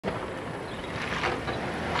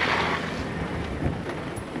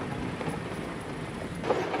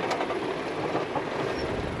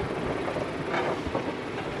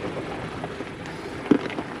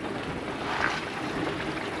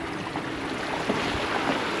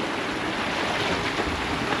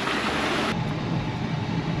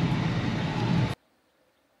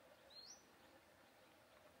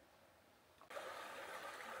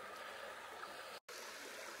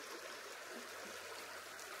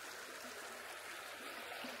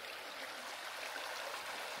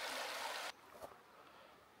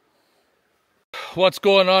What's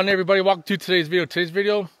going on, everybody? Welcome to today's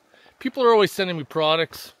video. People are always sending me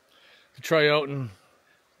products to try out, and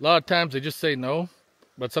a lot of times they just say no,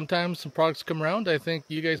 but sometimes some products come around I think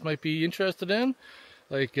you guys might be interested in.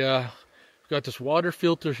 Like we've got this water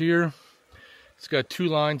filter here. It's got two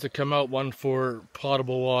lines that come out, one for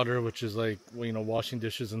potable water, which is like, you know, washing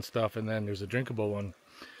dishes and stuff, and then there's a drinkable one.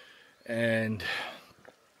 And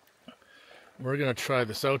we're gonna try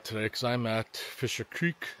this out today because I'm at Fisher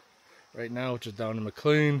Creek right now, which is down in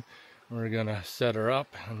McLean. We're gonna set her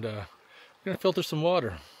up and we're gonna filter some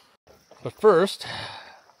water. But first,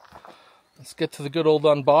 let's get to the good old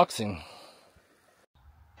unboxing.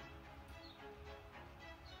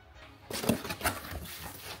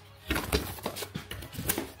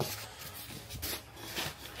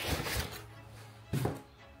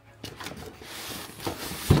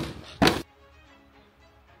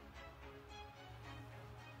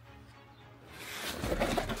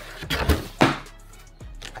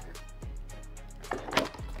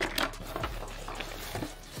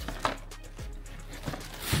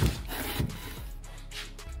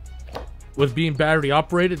 With being battery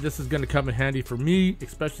operated, this is going to come in handy for me,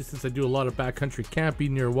 especially since I do a lot of backcountry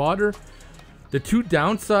camping near water. The two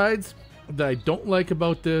downsides that I don't like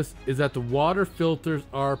about this is that the water filters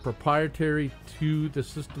are proprietary to the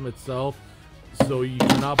system itself, so you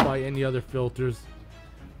cannot buy any other filters.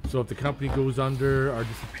 So if the company goes under or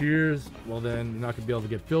disappears, well then you're not going to be able to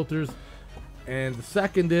get filters. And the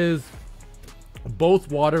second is both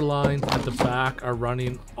water lines at the back are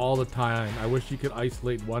running all the time. I wish you could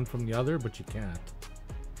isolate one from the other, but you can't.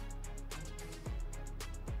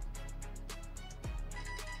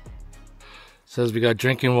 Says we got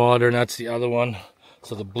drinking water, and that's the other one.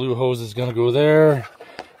 So the blue hose is gonna go there.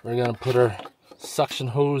 We're gonna put our suction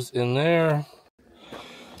hose in there.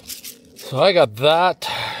 So I got that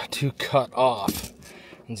to cut off.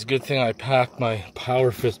 It's a good thing I packed my Power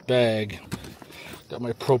Fist bag. Got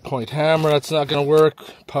my Pro Point hammer, that's not gonna work.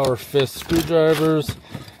 Power Fist screwdrivers,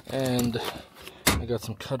 and I got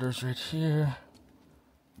some cutters right here.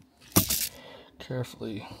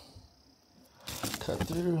 Carefully cut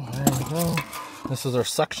through. There we go. This is our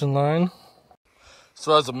suction line.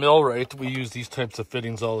 So as a millwright, we use these types of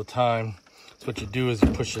fittings all the time. So what you do is you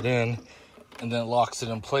push it in, and then it locks it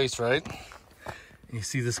in place, right? And you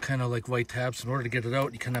see this kind of like white tab. So in order to get it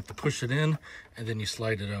out, you kind of have to push it in, and then you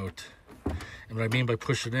slide it out. And what I mean by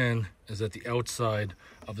push it in is that the outside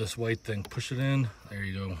of this white thing, push it in, there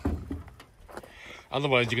you go.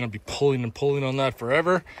 Otherwise, you're going to be pulling and pulling on that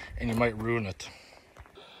forever, and you might ruin it.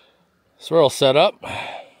 So we're all set up.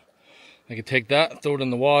 I can take that, throw it in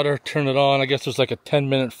the water, turn it on. I guess there's like a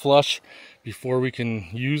 10-minute flush before we can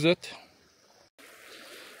use it.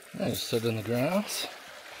 I just sit in the grass.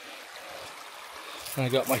 And I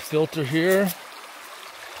got my filter here.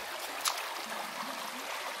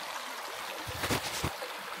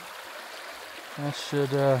 That should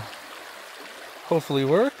hopefully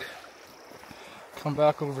work. Come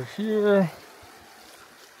back over here,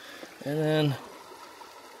 and then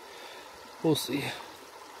we'll see.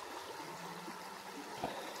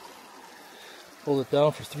 Hold it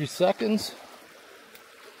down for 3 seconds.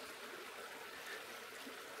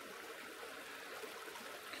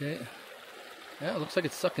 Okay. Yeah, it looks like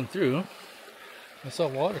it's sucking through. I saw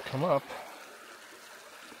water come up.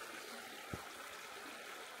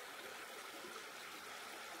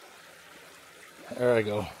 There I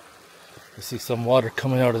go. I see some water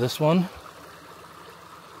coming out of this one.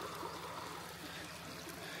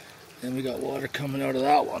 And we got water coming out of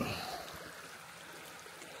that one.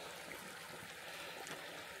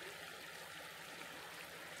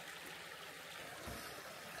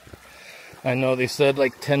 I know they said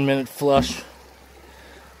like 10-minute flush.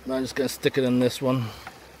 I'm just gonna stick it in this one.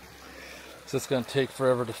 So it's gonna take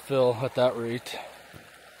forever to fill at that rate.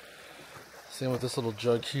 Same with this little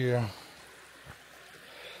jug here.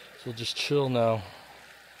 So we'll just chill now.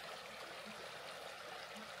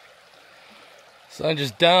 So I'm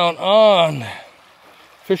just down on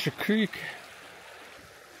Fisher Creek.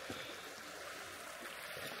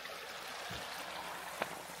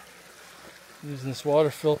 Using this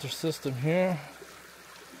water filter system here.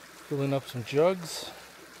 Filling up some jugs.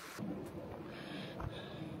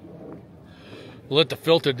 We'll let the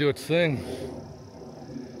filter do its thing.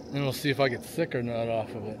 And we'll see if I get sick or not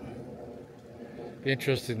off of it. Be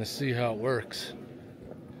interesting to see how it works.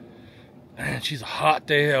 Man, she's a hot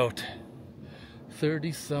day out.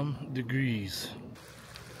 30-some degrees.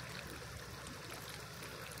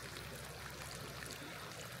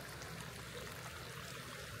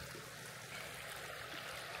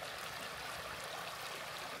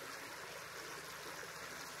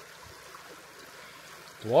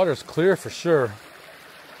 The water's clear for sure.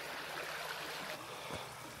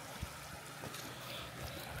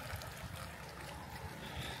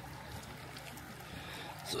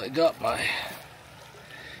 So I got my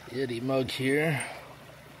Yeti mug here.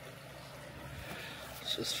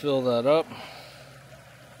 Let's just fill that up.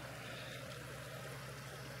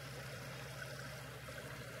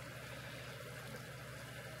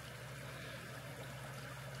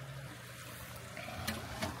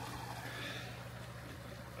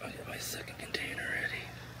 I'll get my second container ready.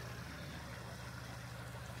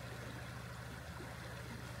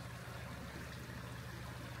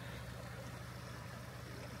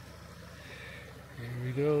 Here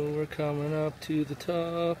we go, we're coming up to the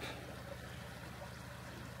top.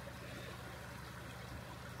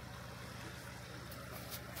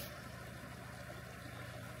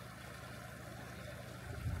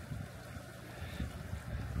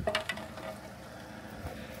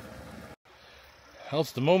 Now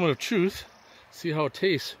it's the moment of truth. See how it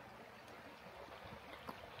tastes.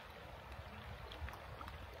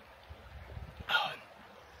 Oh,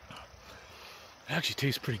 it actually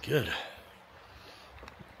tastes pretty good.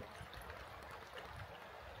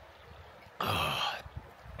 Oh,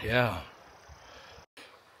 yeah.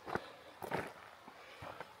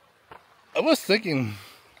 I was thinking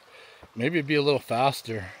maybe it'd be a little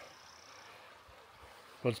faster,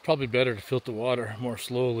 but it's probably better to filter water more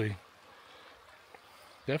slowly.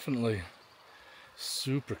 Definitely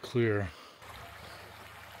super clear.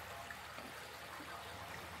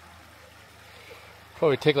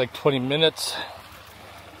 Probably take like 20 minutes,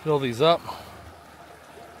 fill these up.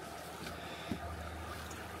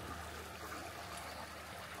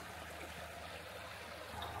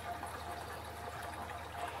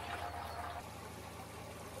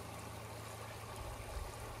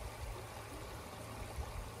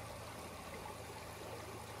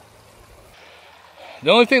 The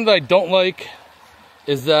only thing that I don't like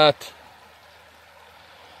is that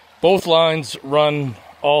both lines run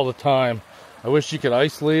all the time. I wish you could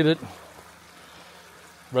isolate it,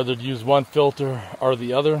 rather than use one filter or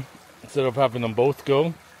the other instead of having them both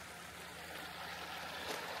go.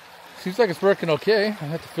 Seems like it's working okay. I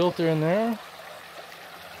got the filter in there.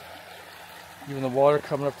 Even the water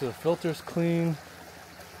coming up to the filter is clean.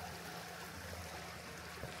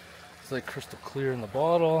 It's like crystal clear in the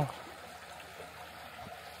bottle.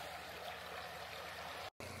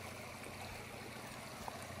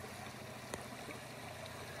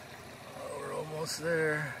 Almost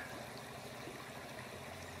there.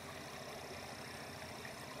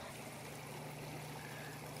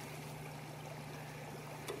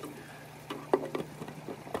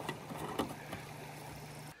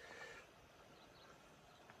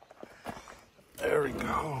 There we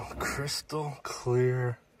go. Crystal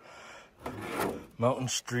clear mountain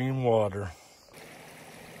stream water.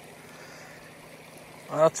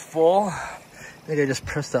 Well, that's full. I think I just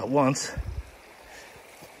pressed that once.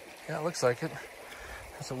 Yeah, it looks like it.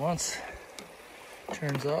 Press it once,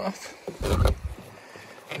 turns off.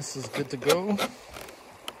 This is good to go.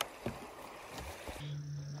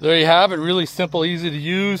 There you have it, really simple, easy to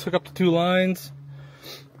use. Hook up the 2 lines,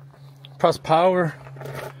 press power,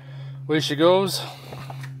 away she goes.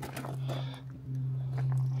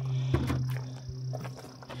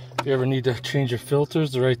 If you ever need to change your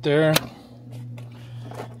filters, they're right there.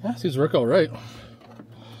 Yeah, these work all right.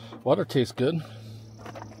 Water tastes good.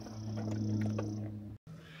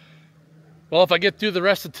 Well, if I get through the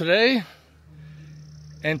rest of today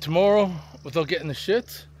and tomorrow without getting the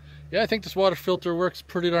shits, yeah, I think this water filter works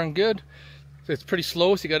pretty darn good. It's pretty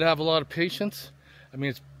slow, so you gotta have a lot of patience. I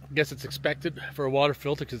mean, I guess it's expected for a water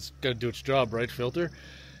filter because it's gotta do its job, right, filter?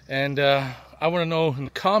 And I wanna know in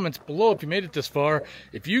the comments below, if you made it this far,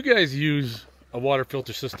 if you guys use a water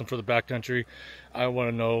filter system for the backcountry. I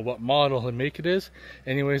wanna know what model and make it is.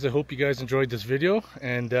 Anyways, I hope you guys enjoyed this video,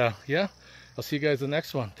 and yeah, I'll see you guys in the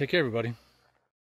next one. Take care, everybody.